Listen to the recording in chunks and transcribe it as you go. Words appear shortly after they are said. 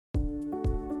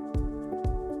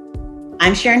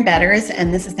I'm Sharon Betters,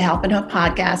 and this is the Help and Hope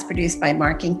podcast produced by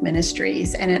Mark Inc.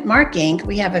 Ministries. And at Mark Inc.,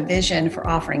 we have a vision for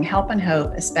offering help and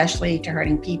hope, especially to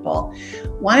hurting people.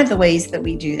 One of the ways that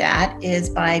we do that is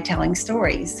by telling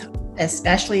stories,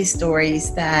 especially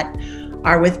stories that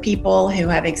are with people who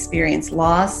have experienced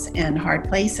loss and hard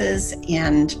places.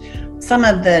 And some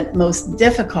of the most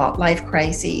difficult life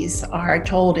crises are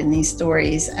told in these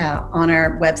stories on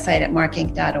our website at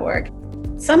markinc.org.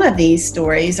 Some of these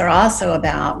stories are also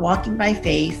about walking by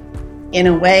faith in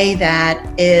a way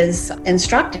that is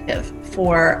instructive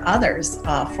for others,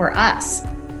 for us.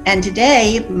 And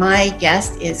today, my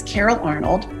guest is Carol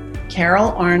Arnold.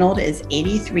 Carol Arnold is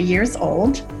 83 years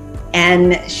old,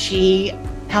 and she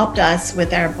helped us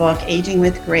with our book, Aging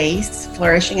with Grace,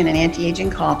 Flourishing in an Anti-Aging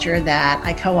Culture, that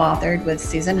I co-authored with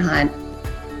Susan Hunt.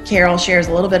 Carol shares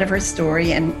a little bit of her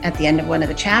story at the end of one of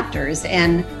the chapters,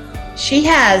 and she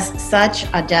has such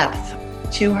a depth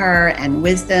to her and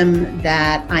wisdom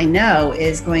that I know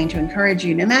is going to encourage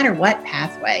you no matter what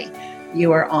pathway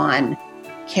you are on.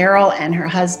 Carol and her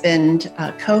husband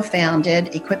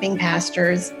co-founded Equipping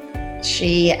Pastors.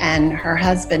 She and her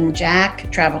husband,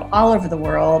 Jack, traveled all over the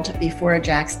world before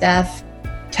Jack's death,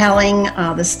 telling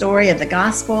the story of the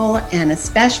gospel and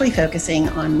especially focusing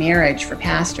on marriage for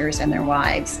pastors and their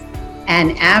wives.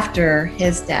 And after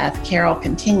his death, Carol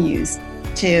continues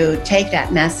to take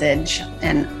that message,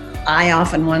 and I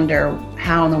often wonder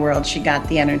how in the world she got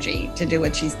the energy to do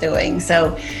what she's doing.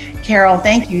 So, Carol,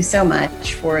 thank you so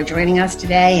much for joining us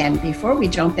today. And before we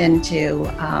jump into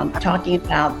talking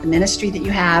about the ministry that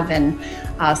you have and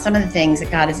some of the things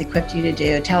that God has equipped you to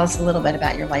do, tell us a little bit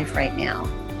about your life right now.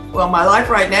 Well, my life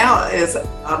right now is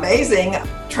amazing.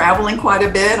 Traveling quite a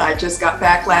bit. I just got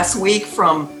back last week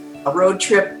from a road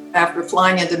trip. After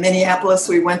flying into Minneapolis,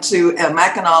 we went to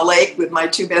Mackinac Lake with my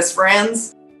two best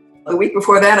friends. The week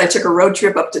before that, I took a road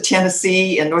trip up to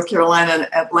Tennessee and North Carolina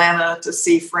and Atlanta to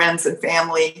see friends and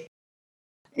family.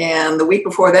 And the week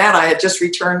before that, I had just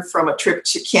returned from a trip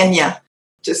to Kenya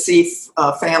to see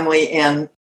family and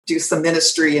do some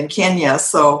ministry in Kenya.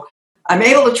 So I'm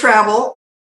able to travel,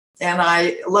 and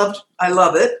I love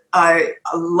it. I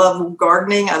love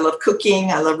gardening. I love cooking.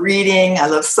 I love reading. I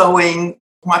love sewing,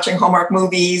 watching Hallmark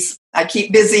movies. I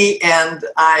keep busy, and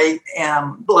I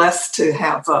am blessed to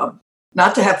have,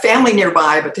 not to have family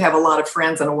nearby, but to have a lot of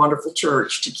friends and a wonderful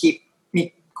church to keep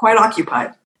me quite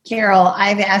occupied. Carol,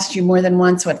 I've asked you more than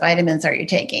once, what vitamins are you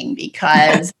taking?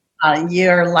 Because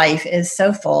your life is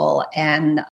so full,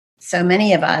 and so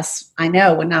many of us, I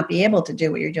know, would not be able to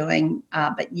do what you're doing,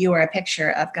 but you are a picture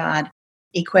of God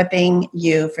equipping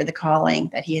you for the calling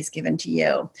that he has given to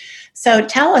you. So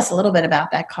tell us a little bit about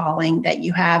that calling that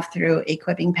you have through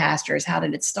Equipping Pastors. How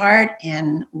did it start,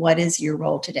 and what is your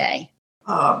role today?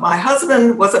 My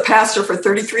husband was a pastor for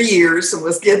 33 years and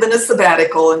was given a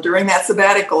sabbatical. And during that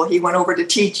sabbatical, he went over to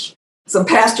teach some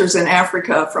pastors in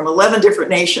Africa from 11 different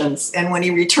nations. And when he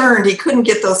returned, he couldn't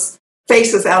get those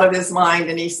faces out of his mind.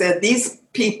 And he said, these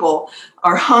people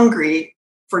are hungry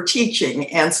for teaching.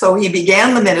 And so he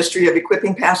began the ministry of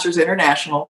Equipping Pastors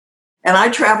International. And I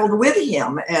traveled with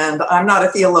him. And I'm not a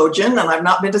theologian, and I've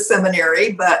not been to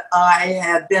seminary, but I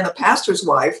had been a pastor's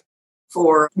wife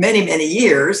for many, many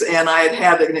years. And I had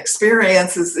had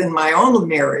experiences in my own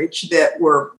marriage that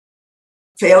were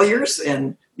failures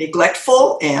and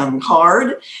neglectful and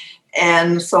hard.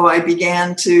 And so I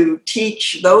began to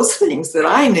teach those things that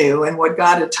I knew and what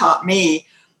God had taught me,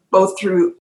 both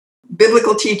through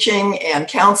biblical teaching and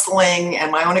counseling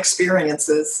and my own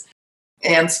experiences.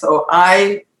 And so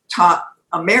I taught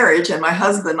a marriage, and my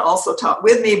husband also taught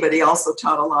with me, but he also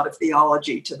taught a lot of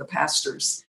theology to the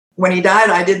pastors. When he died,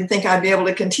 I didn't think I'd be able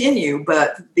to continue,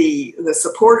 but the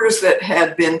supporters that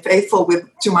had been faithful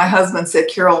to my husband said,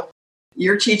 Carol,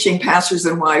 you're teaching pastors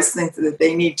and wives things that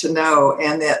they need to know,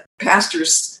 and that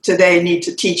pastors today need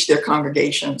to teach their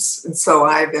congregations. And so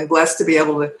I've been blessed to be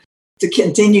able to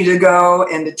continue to go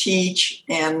and to teach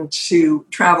and to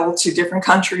travel to different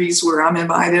countries where I'm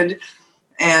invited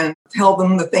and tell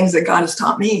them the things that God has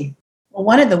taught me. Well,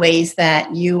 one of the ways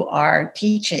that you are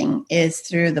teaching is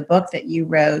through the book that you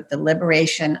wrote, The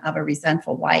Liberation of a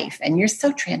Resentful Wife. And you're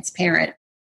so transparent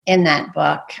in that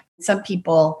book. Some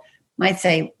people might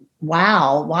say,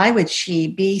 wow, why would she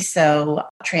be so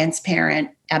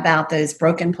transparent about those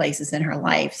broken places in her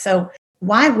life? So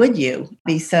why would you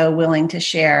be so willing to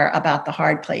share about the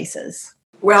hard places?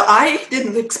 Well, I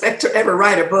didn't expect to ever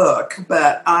write a book,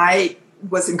 but I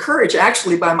was encouraged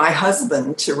actually by my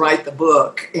husband to write the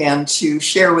book and to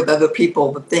share with other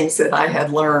people the things that I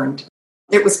had learned.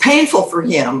 It was painful for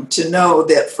him to know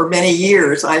that for many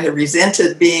years I had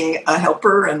resented being a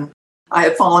helper, and I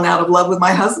had fallen out of love with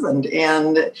my husband.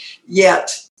 And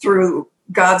yet through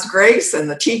God's grace and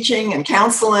the teaching and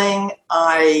counseling,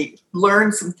 I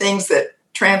learned some things that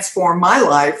transformed my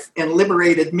life and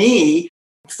liberated me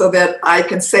so that I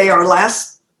can say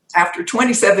after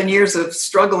 27 years of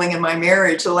struggling in my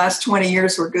marriage, the last 20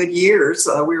 years were good years.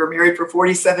 We were married for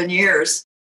 47 years.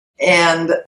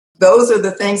 And those are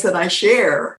the things that I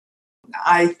share.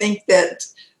 I think that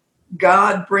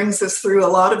God brings us through a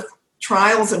lot of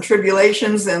trials and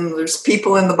tribulations, and there's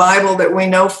people in the Bible that we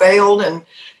know failed, and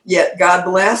yet God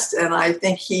blessed, and I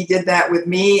think he did that with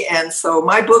me. And so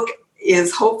my book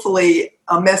is hopefully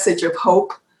a message of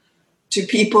hope to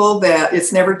people, that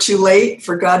it's never too late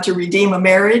for God to redeem a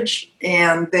marriage,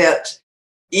 and that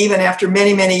even after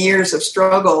many, many years of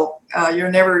struggle,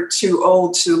 you're never too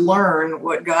old to learn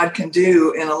what God can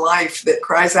do in a life that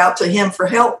cries out to him for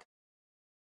help.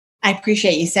 I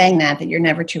appreciate you saying that you're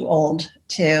never too old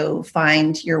to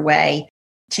find your way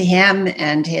to him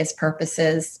and his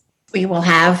purposes. We will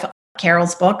have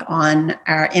Carol's book in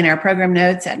our program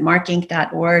notes at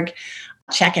markinc.org.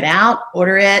 Check it out,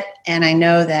 order it, and I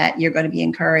know that you're going to be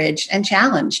encouraged and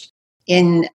challenged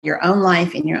in your own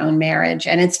life, in your own marriage,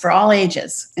 and it's for all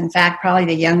ages. In fact, probably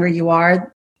the younger you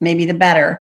are, maybe the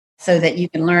better, so that you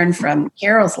can learn from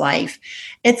Carol's life.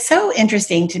 It's so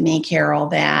interesting to me, Carol,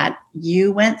 that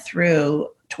you went through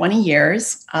 20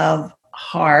 years of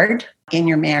hard in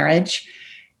your marriage,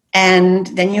 and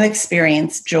then you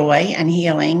experienced joy and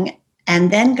healing,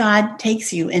 and then God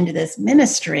takes you into this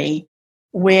ministry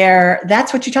where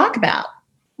that's what you talk about,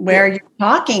 where you're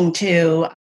talking to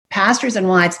pastors and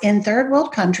wives in third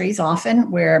world countries, often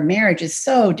where marriage is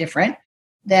so different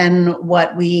than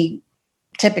what we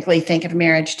typically think of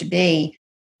marriage to be.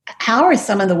 How are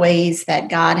some of the ways that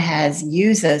God has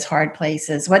used those hard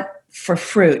places? What for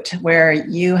fruit where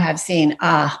you have seen,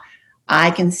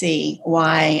 I can see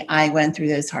why I went through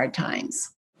those hard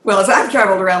times? Well, as I've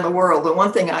traveled around the world, the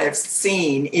one thing I have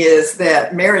seen is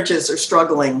that marriages are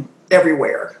struggling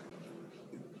everywhere.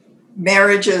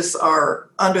 Marriages are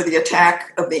under the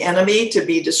attack of the enemy to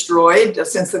be destroyed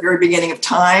since the very beginning of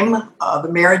time. The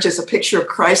marriage is a picture of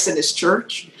Christ and his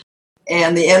church,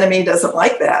 and the enemy doesn't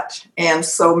like that. And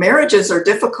so marriages are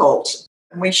difficult.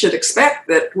 We should expect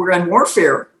that we're in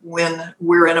warfare when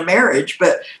we're in a marriage,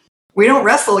 but we don't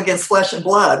wrestle against flesh and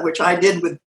blood, which I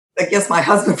did against my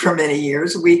husband for many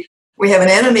years. We have an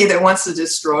enemy that wants to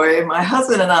destroy. My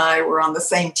husband and I were on the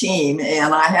same team,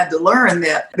 and I had to learn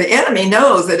that the enemy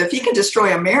knows that if he can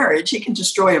destroy a marriage, he can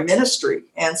destroy a ministry.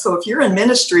 And so if you're in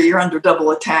ministry, you're under double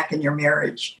attack in your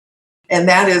marriage. And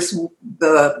that is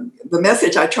the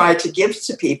message I try to give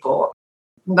to people.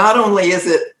 Not only is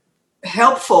it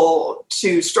helpful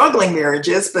to struggling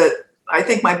marriages, but I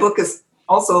think my book is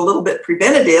also a little bit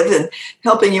preventative in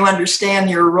helping you understand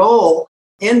your role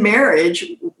in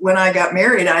marriage. When I got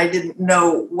married, I didn't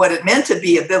know what it meant to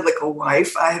be a biblical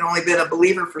wife. I had only been a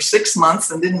believer for 6 months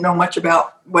and didn't know much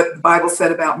about what the Bible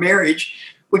said about marriage,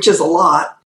 which is a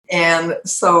lot. And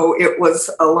so it was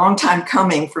a long time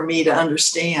coming for me to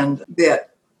understand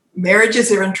that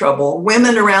marriages are in trouble.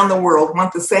 Women around the world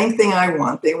want the same thing I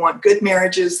want. They want good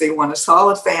marriages. They want a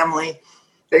solid family.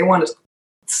 They want to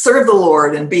serve the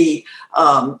Lord and be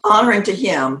honoring to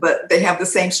him, but they have the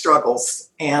same struggles.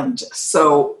 And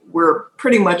so we're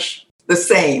pretty much the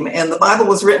same. And the Bible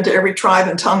was written to every tribe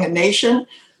and tongue and nation.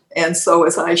 And so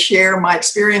as I share my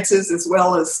experiences as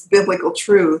well as biblical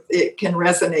truth, it can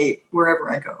resonate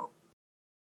wherever I go.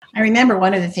 I remember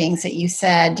one of the things that you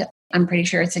said, I'm pretty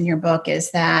sure it's in your book,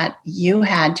 is that you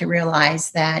had to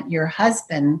realize that your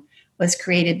husband was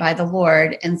created by the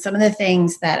Lord. And some of the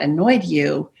things that annoyed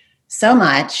you so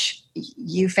much,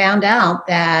 you found out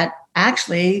that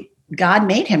actually God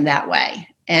made him that way,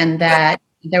 and that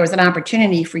there was an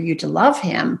opportunity for you to love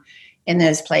him in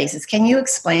those places. Can you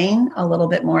explain a little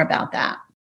bit more about that?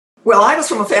 Well, I was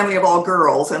from a family of all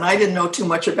girls, and I didn't know too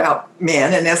much about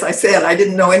men. And as I said, I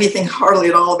didn't know anything hardly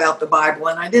at all about the Bible,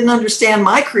 and I didn't understand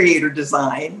my creator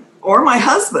design or my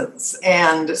husband's.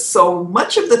 And so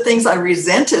much of the things I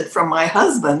resented from my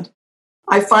husband,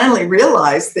 I finally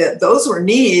realized that those were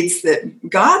needs that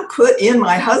God put in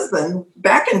my husband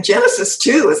back in Genesis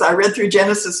 2. As I read through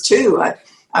Genesis 2,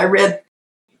 I read,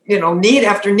 need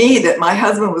after need that my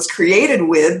husband was created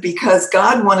with, because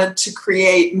God wanted to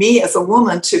create me as a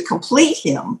woman to complete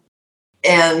him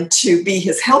and to be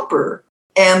his helper.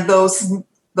 And those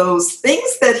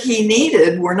things that he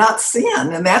needed were not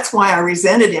sin. And that's why I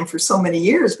resented him for so many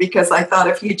years, because I thought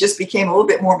if he just became a little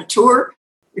bit more mature,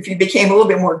 if he became a little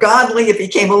bit more godly, if he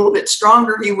became a little bit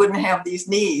stronger, he wouldn't have these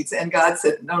needs. And God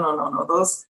said, no.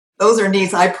 Those are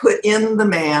needs I put in the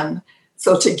man.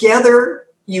 So together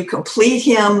you complete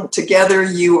him. Together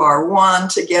you are one.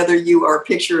 Together you are a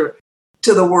picture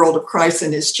to the world of Christ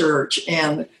and his church.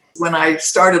 And when I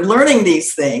started learning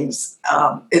these things,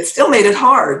 it still made it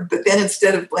hard. But then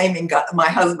instead of blaming God, my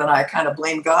husband, I kind of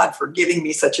blamed God for giving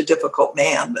me such a difficult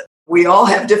man. But we all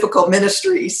have difficult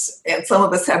ministries, and some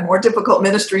of us have more difficult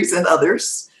ministries than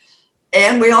others.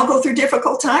 And we all go through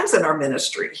difficult times in our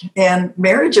ministry. And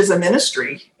marriage is a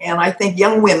ministry. And I think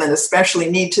young women especially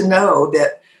need to know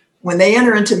that when they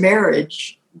enter into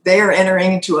marriage, they are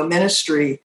entering into a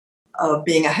ministry of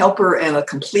being a helper and a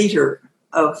completer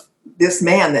of this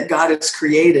man that God has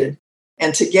created.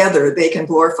 And together they can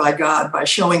glorify God by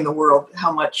showing the world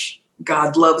how much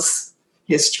God loves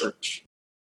his church.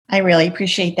 I really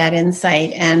appreciate that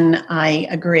insight. And I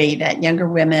agree that younger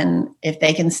women, if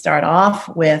they can start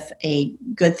off with a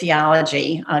good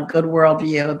theology, a good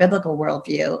worldview, a biblical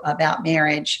worldview about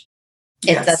marriage,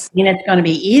 it doesn't mean it's going to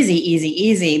be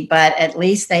easy, but at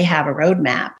least they have a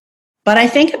roadmap. But I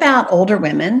think about older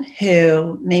women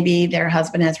who maybe their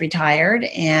husband has retired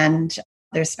and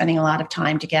they're spending a lot of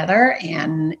time together,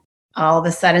 and all of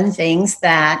a sudden things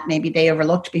that maybe they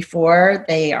overlooked before,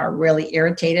 they are really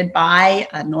irritated by,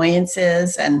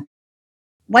 annoyances. And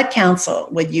what counsel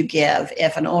would you give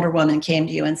if an older woman came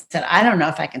to you and said, I don't know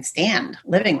if I can stand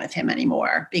living with him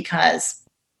anymore because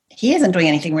he isn't doing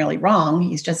anything really wrong.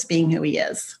 He's just being who he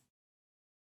is.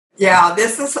 Yeah,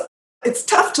 it's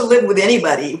tough to live with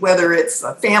anybody, whether it's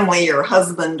a family or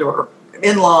husband or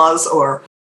in-laws,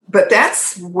 but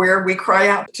that's where we cry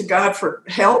out to God for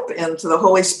help and to the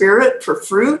Holy Spirit for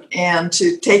fruit and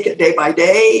to take it day by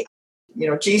day. You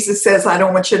know, Jesus says, I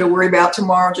don't want you to worry about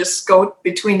tomorrow. Just go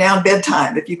between now and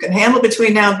bedtime. If you can handle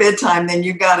between now and bedtime, then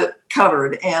you got it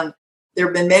covered. And there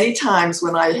have been many times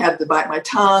when I had to bite my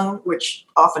tongue, which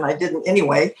often I didn't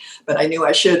anyway, but I knew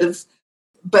I should have.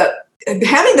 But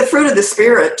having the fruit of the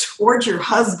Spirit towards your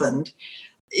husband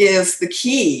is the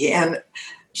key. And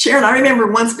Sharon, I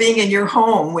remember once being in your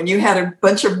home when you had a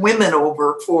bunch of women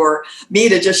over for me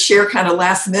to just share kind of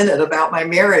last minute about my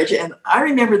marriage. And I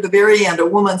remember at the very end, a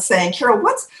woman saying, Carol,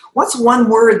 what's one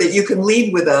word that you can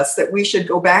leave with us that we should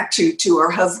go back to our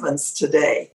husbands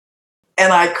today?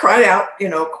 And I cried out,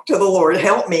 to the Lord,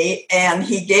 help me. And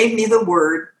he gave me the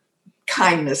word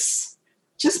kindness.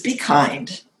 Just be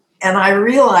kind. And I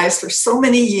realized for so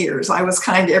many years, I was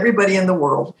kind to everybody in the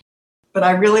world, but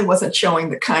I really wasn't showing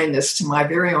the kindness to my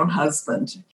very own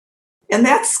husband. And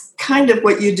that's kind of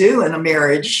what you do in a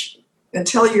marriage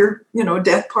until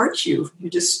death parts you. You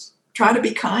just try to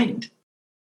be kind.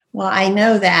 Well, I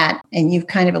know that, and you've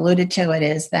kind of alluded to it,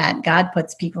 is that God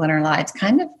puts people in our lives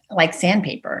kind of like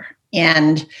sandpaper.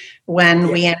 And when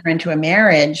we enter into a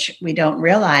marriage, we don't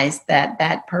realize that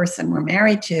that person we're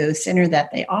married to, sinner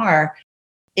that they are,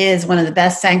 is one of the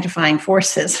best sanctifying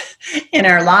forces in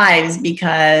our lives,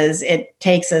 because it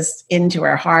takes us into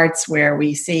our hearts where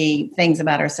we see things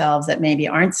about ourselves that maybe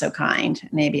aren't so kind,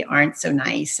 maybe aren't so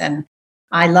nice. And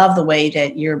I love the way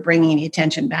that you're bringing the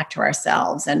attention back to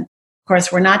ourselves. And of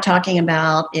course, we're not talking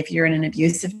about if you're in an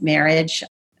abusive marriage.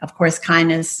 Of course,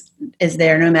 kindness is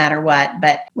there no matter what.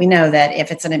 But we know that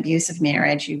if it's an abusive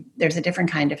marriage, there's a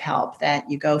different kind of help that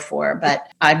you go for.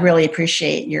 But I really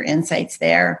appreciate your insights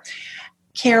there.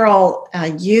 Carol,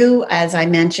 you, as I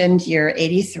mentioned, you're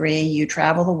 83, you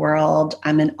travel the world.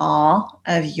 I'm in awe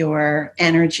of your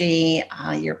energy,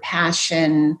 your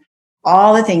passion,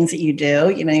 all the things that you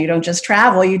do. You don't just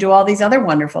travel, you do all these other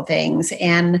wonderful things.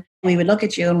 And we would look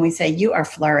at you and we say, you are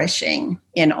flourishing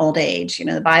in old age.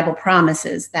 The Bible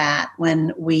promises that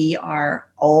when we are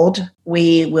old,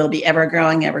 we will be ever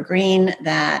growing, ever green,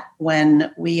 that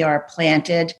when we are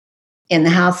planted in the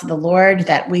house of the Lord,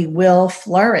 that we will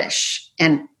flourish.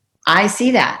 And I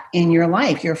see that in your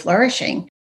life. You're flourishing,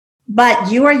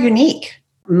 but you are unique.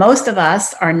 Most of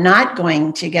us are not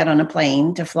going to get on a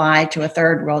plane to fly to a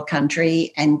third world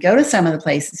country and go to some of the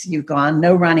places you've gone,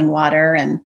 no running water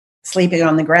and sleeping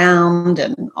on the ground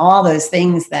and all those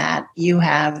things that you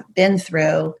have been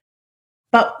through.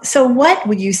 But so what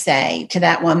would you say to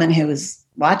that woman who is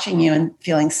watching you and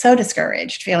feeling so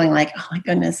discouraged, feeling like, oh my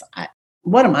goodness,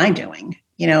 what am I doing?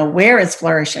 Where is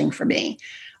flourishing for me?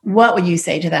 What would you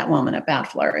say to that woman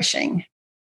about flourishing?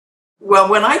 Well,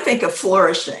 when I think of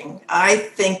flourishing, I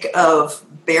think of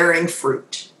bearing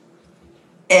fruit.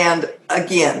 And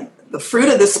again, the fruit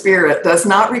of the Spirit does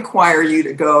not require you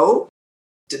to go,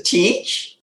 to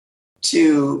teach,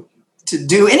 to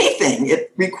do anything.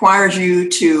 It requires you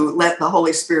to let the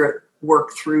Holy Spirit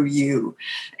work through you.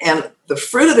 And the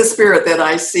fruit of the Spirit that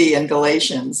I see in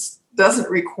Galatians doesn't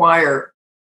require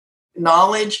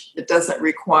knowledge. It doesn't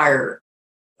require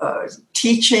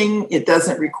teaching. It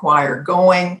doesn't require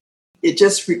going. It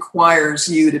just requires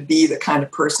you to be the kind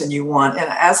of person you want. And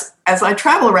as I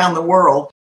travel around the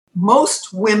world,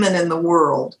 most women in the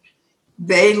world,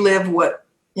 they live what,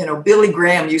 Billy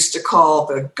Graham used to call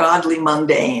the godly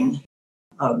mundane.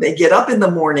 They get up in the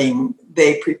morning,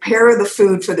 they prepare the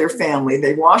food for their family,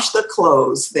 they wash the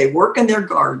clothes, they work in their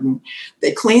garden,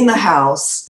 they clean the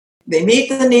house, they meet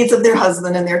the needs of their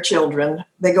husband and their children,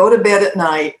 they go to bed at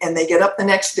night, and they get up the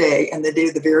next day and they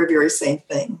do the very, very same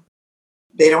thing.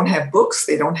 They don't have books,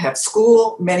 they don't have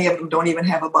school, many of them don't even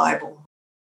have a Bible.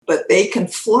 But they can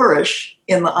flourish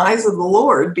in the eyes of the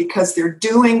Lord because they're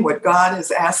doing what God has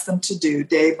asked them to do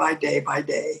day by day by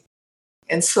day.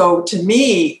 And so to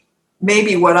me,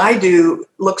 maybe what I do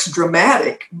looks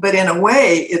dramatic, but in a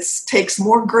way, it takes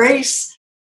more grace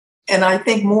and I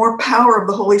think more power of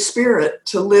the Holy Spirit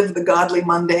to live the godly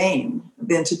mundane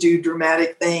than to do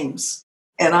dramatic things.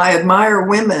 And I admire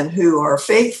women who are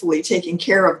faithfully taking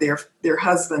care of their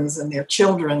husbands and their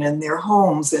children and their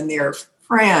homes and their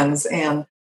friends and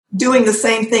doing the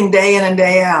same thing day in and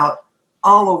day out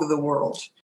all over the world.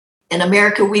 In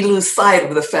America, we lose sight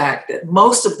of the fact that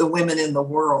most of the women in the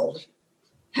world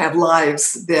have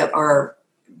lives that are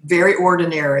very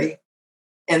ordinary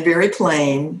and very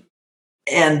plain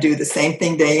and do the same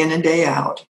thing day in and day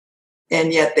out.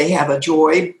 And yet they have a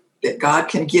joy that God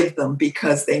can give them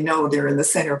because they know they're in the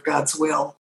center of God's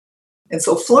will. And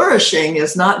so flourishing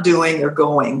is not doing or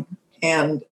going.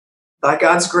 And by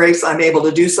God's grace, I'm able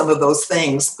to do some of those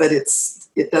things, but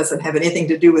it doesn't have anything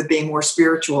to do with being more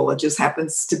spiritual. It just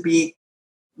happens to be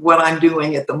what I'm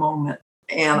doing at the moment.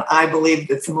 And I believe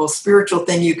that the most spiritual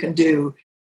thing you can do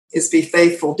is be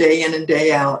faithful day in and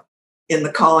day out in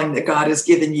the calling that God has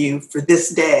given you for this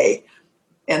day.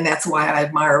 And that's why I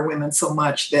admire women so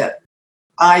much that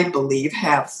I believe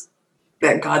have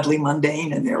that godly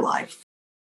mundane in their life.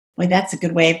 Well, that's a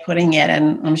good way of putting it.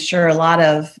 And I'm sure a lot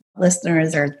of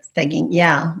listeners are thinking,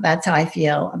 yeah, that's how I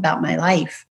feel about my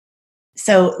life.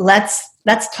 So let's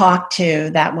talk to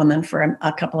that woman for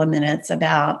a couple of minutes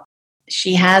about,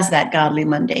 she has that godly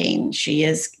mundane. She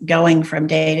is going from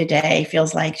day to day,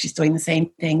 feels like she's doing the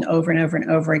same thing over and over and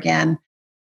over again,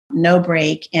 no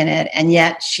break in it. And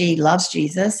yet she loves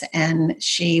Jesus and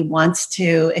she wants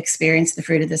to experience the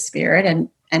fruit of the Spirit.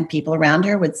 And people around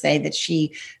her would say that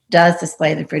she does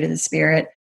display the fruit of the Spirit.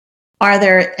 Are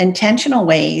there intentional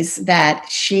ways that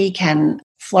she can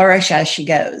flourish as she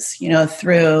goes,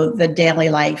 through the daily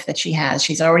life that she has?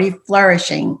 She's already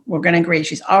flourishing. We're going to agree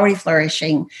she's already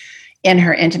flourishing in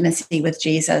her intimacy with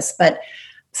Jesus. But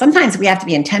sometimes we have to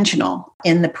be intentional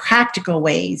in the practical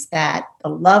ways that the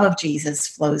love of Jesus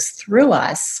flows through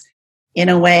us in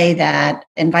a way that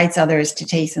invites others to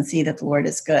taste and see that the Lord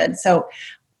is good. So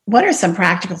what are some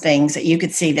practical things that you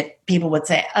could see that people would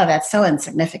say, oh, that's so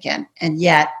insignificant, and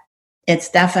yet it's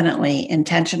definitely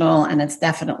intentional and it's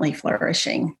definitely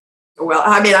flourishing? Well,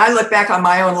 I look back on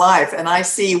my own life and I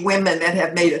see women that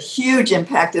have made a huge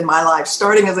impact in my life,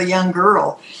 starting as a young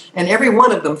girl. And every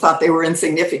one of them thought they were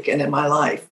insignificant in my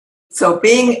life. So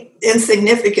being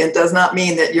insignificant does not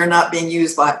mean that you're not being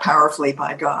used powerfully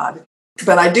by God.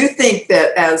 But I do think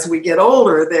that as we get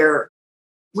older,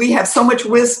 we have so much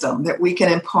wisdom that we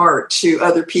can impart to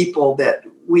other people that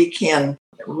we can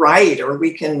write or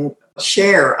we can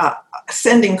share.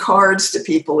 Sending cards to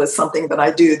people is something that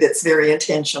I do that's very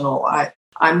intentional.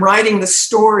 I'm writing the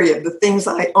story of the things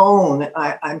I own.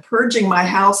 I'm purging my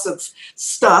house of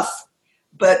stuff,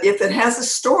 but if it has a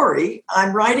story,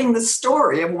 I'm writing the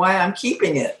story of why I'm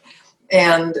keeping it.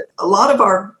 And a lot of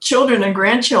our children and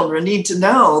grandchildren need to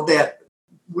know that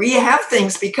we have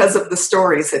things because of the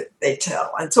stories that they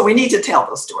tell. And so we need to tell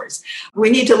those stories. We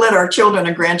need to let our children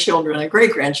and grandchildren and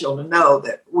great-grandchildren know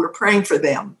that we're praying for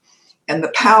them. And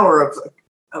the power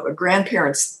of a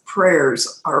grandparent's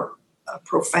prayers are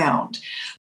profound.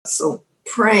 So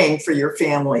praying for your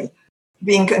family,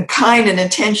 being kind and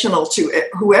intentional to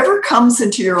whoever comes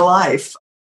into your life.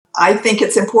 I think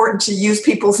it's important to use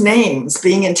people's names,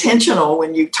 being intentional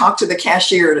when you talk to the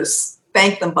cashier to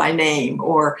thank them by name,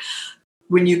 or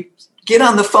when you get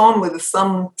on the phone with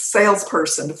some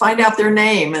salesperson to find out their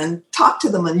name and talk to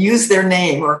them and use their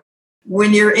name, or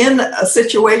when you're in a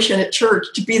situation at church,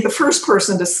 to be the first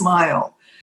person to smile.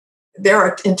 There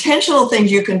are intentional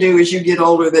things you can do as you get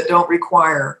older that don't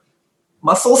require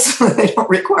muscles. They don't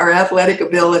require athletic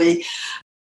ability.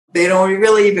 They don't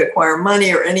really require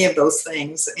money or any of those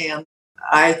things. And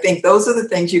I think those are the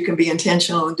things you can be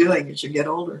intentional in doing as you get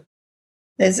older.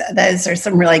 Those are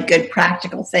some really good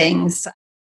practical things.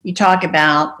 You talk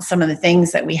about some of the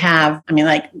things that we have.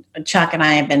 Like Chuck and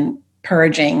I have been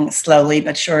purging slowly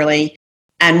but surely.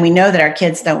 And we know that our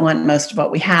kids don't want most of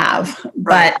what we have.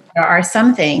 Right. But there are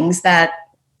some things that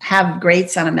have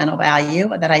great sentimental value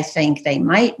that I think they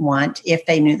might want if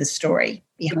they knew the story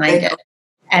behind it.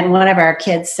 And one of our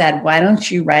kids said, why don't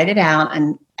you write it out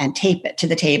and tape it to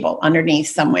the table underneath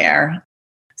somewhere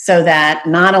so that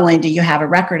not only do you have a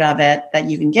record of it that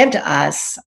you can give to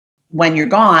us when you're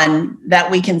gone, that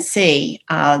we can see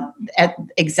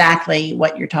exactly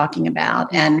what you're talking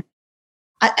about. And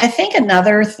I think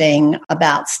another thing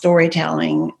about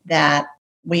storytelling that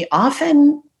we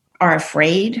often are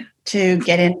afraid to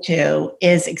get into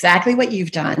is exactly what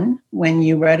you've done when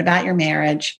you wrote about your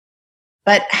marriage.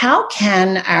 But how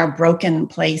can our broken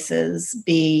places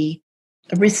be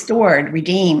restored,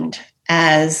 redeemed,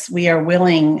 as we are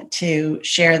willing to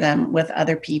share them with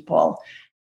other people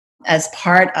as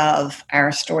part of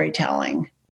our storytelling?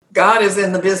 God is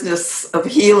in the business of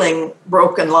healing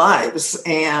broken lives,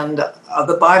 and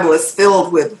the Bible is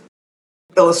filled with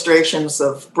illustrations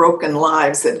of broken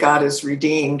lives that God has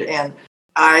redeemed. And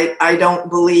I don't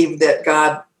believe that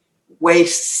God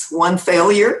wastes one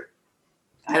failure.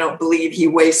 I don't believe he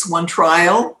wastes one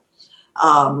trial.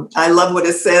 I love what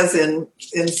it says in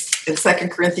 2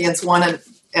 Corinthians 1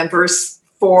 and verse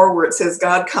 4, where it says,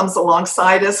 God comes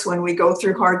alongside us when we go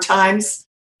through hard times.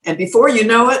 And before you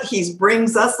know it, he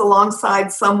brings us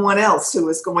alongside someone else who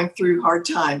is going through hard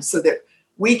times so that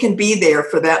we can be there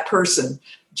for that person,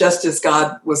 just as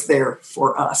God was there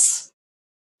for us.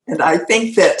 And I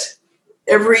think that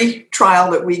every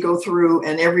trial that we go through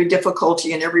and every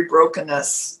difficulty and every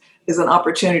brokenness is an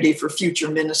opportunity for future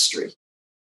ministry.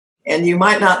 And you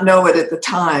might not know it at the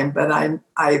time, but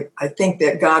I think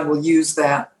that God will use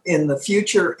that in the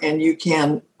future, and you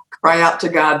can cry out to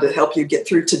God to help you get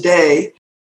through today,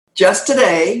 just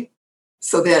today,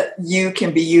 so that you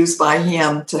can be used by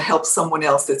him to help someone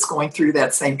else that's going through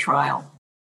that same trial.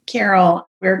 Carol,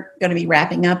 we're going to be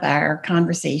wrapping up our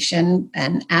conversation.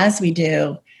 And as we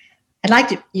do, I'd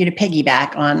like you to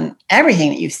piggyback on everything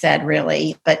that you've said,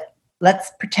 really. But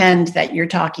let's pretend that you're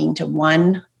talking to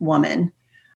one woman.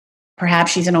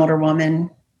 Perhaps she's an older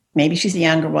woman. Maybe she's a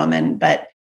younger woman, but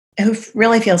who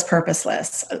really feels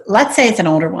purposeless. Let's say it's an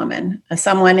older woman,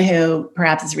 someone who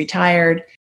perhaps is retired.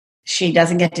 She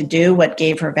doesn't get to do what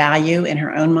gave her value in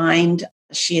her own mind.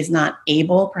 She is not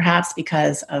able, perhaps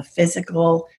because of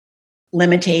physical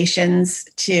limitations,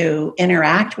 to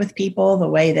interact with people the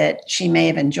way that she may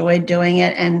have enjoyed doing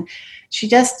it. And she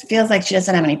just feels like she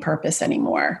doesn't have any purpose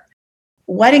anymore.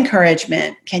 What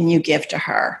encouragement can you give to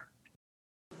her?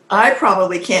 I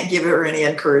probably can't give her any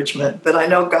encouragement, but I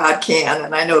know God can,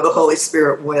 and I know the Holy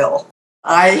Spirit will.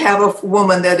 I have a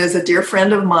woman that is a dear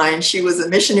friend of mine. She was a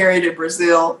missionary to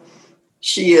Brazil.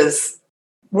 She is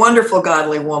a wonderful,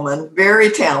 godly woman, very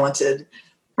talented.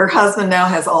 Her husband now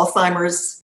has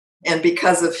Alzheimer's, and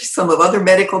because of some of other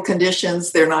medical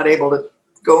conditions, they're not able to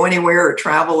go anywhere or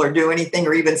travel or do anything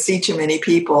or even see too many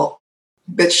people.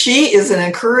 But she is an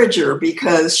encourager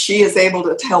because she is able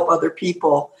to help other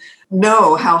people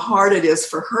know how hard it is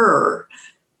for her,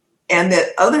 and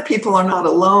that other people are not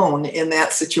alone in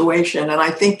that situation. And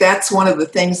I think that's one of the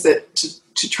things that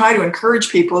to try to encourage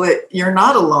people, that you're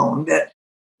not alone, that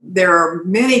there are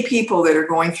many people that are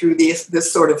going through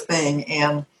this sort of thing.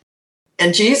 And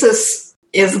Jesus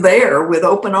is there with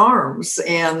open arms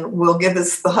and will give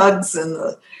us the hugs and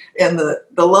the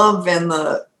love and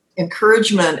the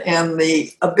encouragement and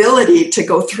the ability to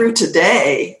go through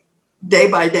today,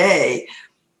 day by day.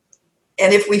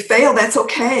 And if we fail, that's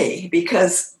okay,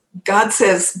 because God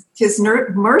says his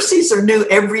mercies are new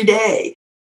every day.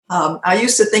 I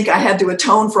used to think I had to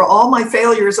atone for all my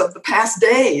failures of the past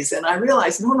days. And I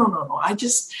realized, no.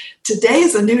 Today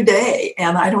is a new day,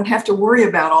 and I don't have to worry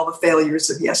about all the failures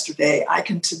of yesterday. I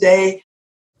can today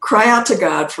cry out to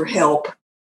God for help.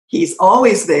 He's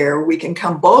always there. We can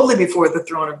come boldly before the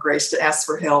throne of grace to ask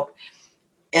for help,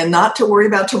 and not to worry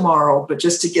about tomorrow, but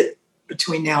just to get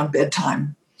between now and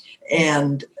bedtime.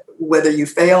 And whether you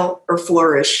fail or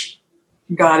flourish,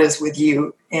 God is with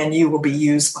you, and you will be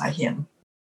used by him.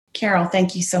 Carol,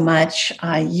 thank you so much.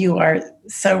 You are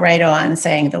so right on,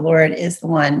 saying the Lord is the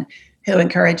one who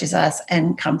encourages us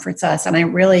and comforts us. And I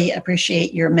really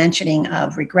appreciate your mentioning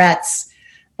of regrets,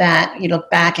 that you look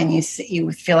back and you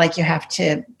feel like you have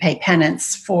to pay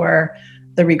penance for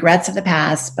the regrets of the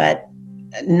past, but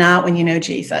not when you know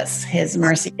Jesus. His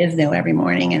mercy is new every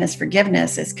morning, and his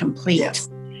forgiveness is complete. Yes.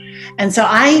 And so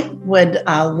I would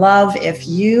love if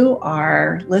you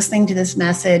are listening to this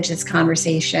message, this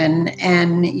conversation,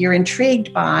 and you're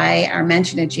intrigued by our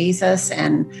mention of Jesus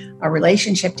and our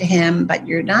relationship to him, but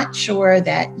you're not sure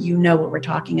that you know what we're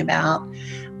talking about,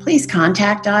 please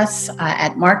contact us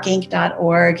at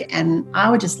markinc.org. And I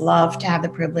would just love to have the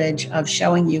privilege of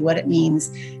showing you what it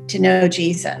means to know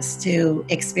Jesus, to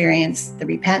experience the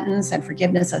repentance and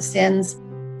forgiveness of sins,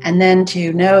 And then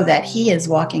to know that he is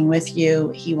walking with you.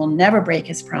 He will never break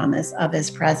his promise of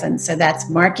his presence. So that's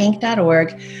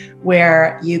markinc.org,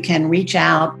 where you can reach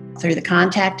out through the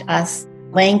Contact Us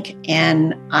link,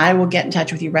 and I will get in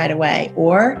touch with you right away.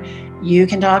 Or you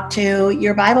can talk to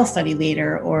your Bible study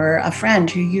leader or a friend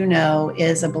who you know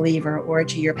is a believer, or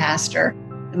to your pastor.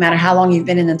 No matter how long you've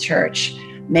been in the church,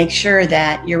 make sure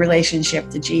that your relationship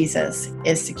to Jesus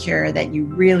is secure, that you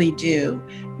really do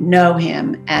know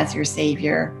him as your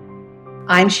Savior.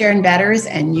 I'm Sharon Betters,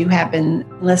 and you have been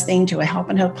listening to a Help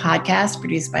and Hope podcast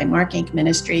produced by Mark Inc.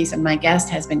 Ministries, and my guest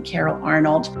has been Carol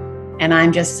Arnold. And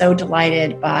I'm just so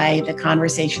delighted by the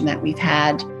conversation that we've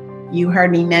had. You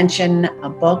heard me mention a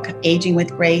book, Aging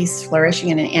with Grace, Flourishing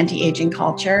in an Anti-Aging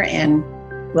Culture, and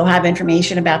we'll have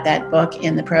information about that book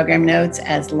in the program notes,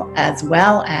 as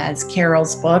well as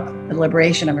Carol's book, The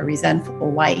Liberation of a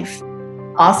Resentful Wife.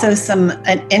 Also, some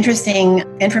interesting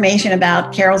information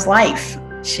about Carol's life.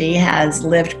 She has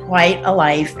lived quite a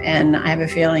life, and I have a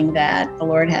feeling that the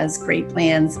Lord has great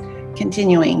plans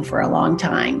continuing for a long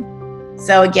time.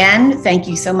 So again, thank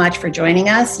you so much for joining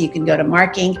us. You can go to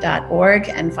markinc.org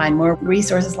and find more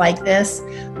resources like this.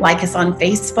 Like us on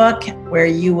Facebook, where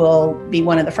you will be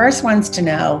one of the first ones to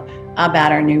know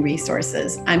about our new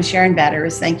resources. I'm Sharon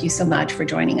Betters. Thank you so much for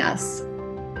joining us.